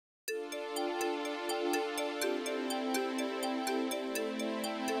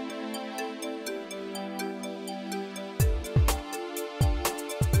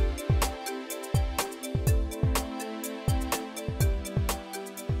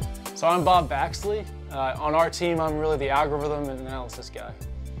So I'm Bob Baxley. On our team, I'm really the algorithm and analysis guy.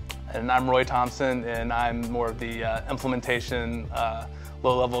 And I'm Roy Thompson, and I'm more of the implementation,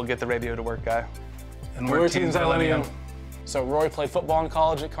 low-level get the radio to work guy. And we're Team Zylinium. So Roy played football in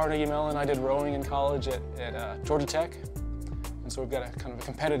college at Carnegie Mellon. I did rowing in college at Georgia Tech. And so we've got a kind of a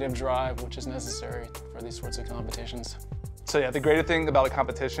competitive drive, which is necessary for these sorts of competitions. So yeah, the great thing about a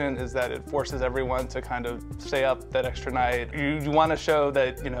competition is that it forces everyone to kind of stay up that extra night. You want to show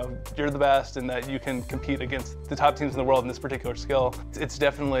that, you know, you're the best and that you can compete against the top teams in the world in this particular skill. It's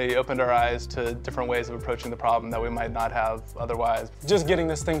definitely opened our eyes to different ways of approaching the problem that we might not have otherwise. Just getting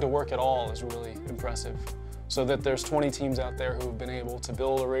this thing to work at all is really impressive. So that there's 20 teams out there who have been able to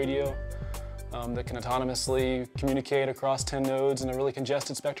build a radio that can autonomously communicate across 10 nodes in a really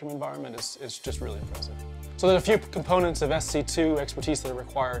congested spectrum environment is just really impressive. So there are a few components of SC2 expertise that are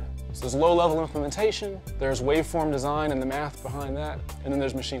required. So there's low-level implementation, there's waveform design and the math behind that, and then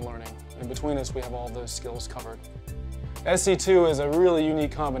there's machine learning. And between us, we have all those skills covered. SC2 is a really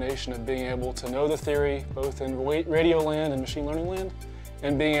unique combination of being able to know the theory, both in radio land and machine learning land,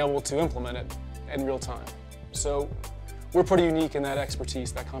 and being able to implement it in real time. So we're pretty unique in that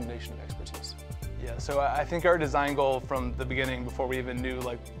expertise, that combination of expertise. Yeah, so I think our design goal from the beginning, before we even knew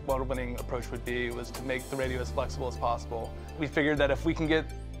like what a winning approach would be, was to make the radio as flexible as possible. We figured that if we can get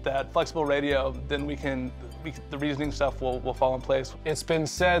that flexible radio, then the reasoning stuff will fall in place. It's been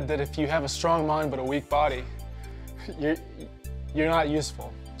said that if you have a strong mind but a weak body, you're not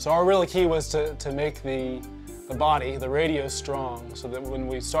useful. So our real key was to make the body, the radio, strong, so that when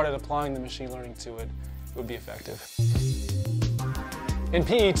we started applying the machine learning to it, it would be effective. In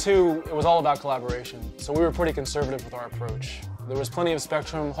PE2, it was all about collaboration, so we were pretty conservative with our approach. There was plenty of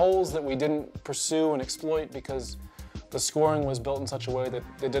spectrum holes that we didn't pursue and exploit because the scoring was built in such a way that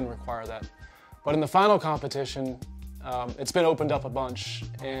it didn't require that. But in the final competition, it's been opened up a bunch,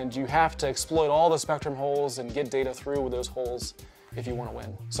 and you have to exploit all the spectrum holes and get data through with those holes if you want to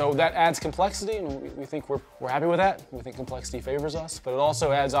win. So that adds complexity, and we think we're happy with that. We think complexity favors us, but it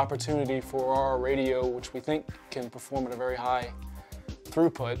also adds opportunity for our radio, which we think can perform at a very high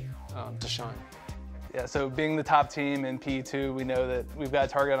throughput, to shine. Yeah, so being the top team in PE2, we know that we've got a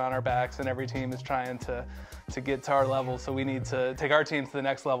target on our backs, and every team is trying to get to our level, so we need to take our team to the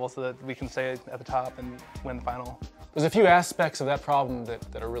next level so that we can stay at the top and win the final. There's a few aspects of that problem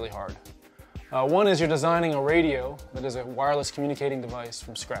that are really hard. One is you're designing a radio that is a wireless communicating device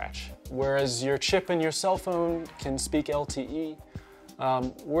from scratch. Whereas your chip in your cell phone can speak LTE,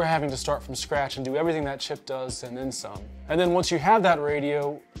 we're having to start from scratch and do everything that chip does and then some. And then once you have that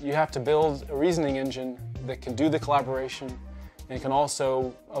radio, you have to build a reasoning engine that can do the collaboration and can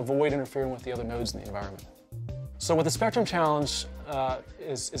also avoid interfering with the other nodes in the environment. So what the Spectrum Challenge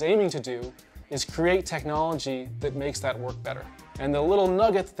is aiming to do is create technology that makes that work better. And the little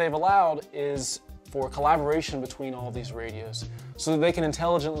nugget that they've allowed is for collaboration between all these radios so that they can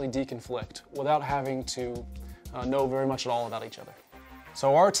intelligently deconflict without having to know very much at all about each other.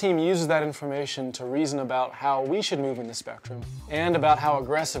 So our team uses that information to reason about how we should move in the spectrum and about how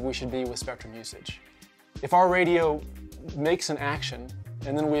aggressive we should be with spectrum usage. If our radio makes an action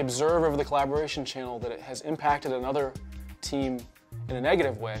and then we observe over the collaboration channel that it has impacted another team in a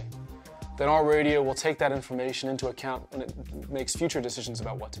negative way, then our radio will take that information into account when it makes future decisions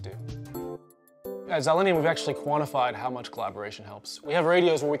about what to do. At Zylinium, we've actually quantified how much collaboration helps. We have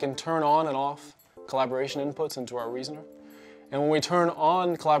radios where we can turn on and off collaboration inputs into our reasoner. And when we turn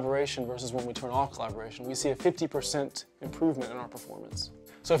on collaboration versus when we turn off collaboration, we see a 50% improvement in our performance.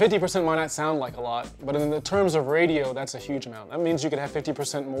 So 50% might not sound like a lot, but in the terms of radio, that's a huge amount. That means you could have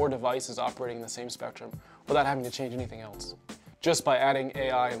 50% more devices operating in the same spectrum without having to change anything else, just by adding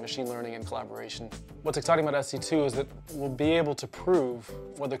AI and machine learning and collaboration. What's exciting about SC2 is that we'll be able to prove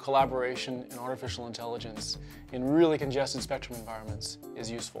whether collaboration and artificial intelligence in really congested spectrum environments is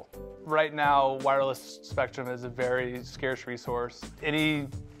useful. Right now, wireless spectrum is a very scarce resource. Any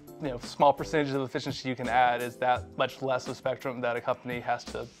small percentage of efficiency you can add is that much less of spectrum that a company has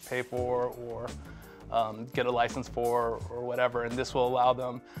to pay for or get a license for or whatever, and this will allow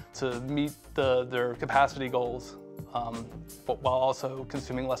them to meet their capacity goals but while also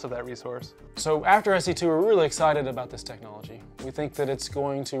consuming less of that resource. So after SC2, we're really excited about this technology. We think that it's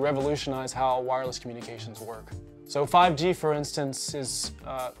going to revolutionize how wireless communications work. So 5G, for instance, is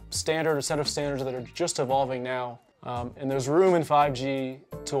a set of standards that are just evolving now. And there's room in 5G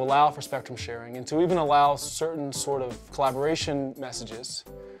to allow for spectrum sharing and to even allow certain sort of collaboration messages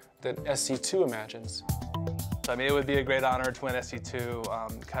that SC2 imagines. I mean, it would be a great honor to win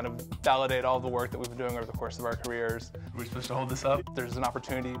SC2, kind of validate all the work that we've been doing over the course of our careers. We're supposed to hold this up. There's an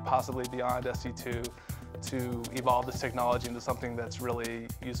opportunity possibly beyond SC2 to evolve this technology into something that's really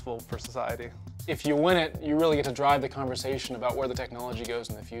useful for society. If you win it, you really get to drive the conversation about where the technology goes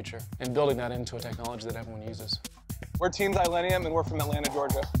in the future and building that into a technology that everyone uses. We're Team Zylinium, and we're from Atlanta,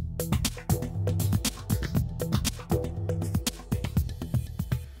 Georgia.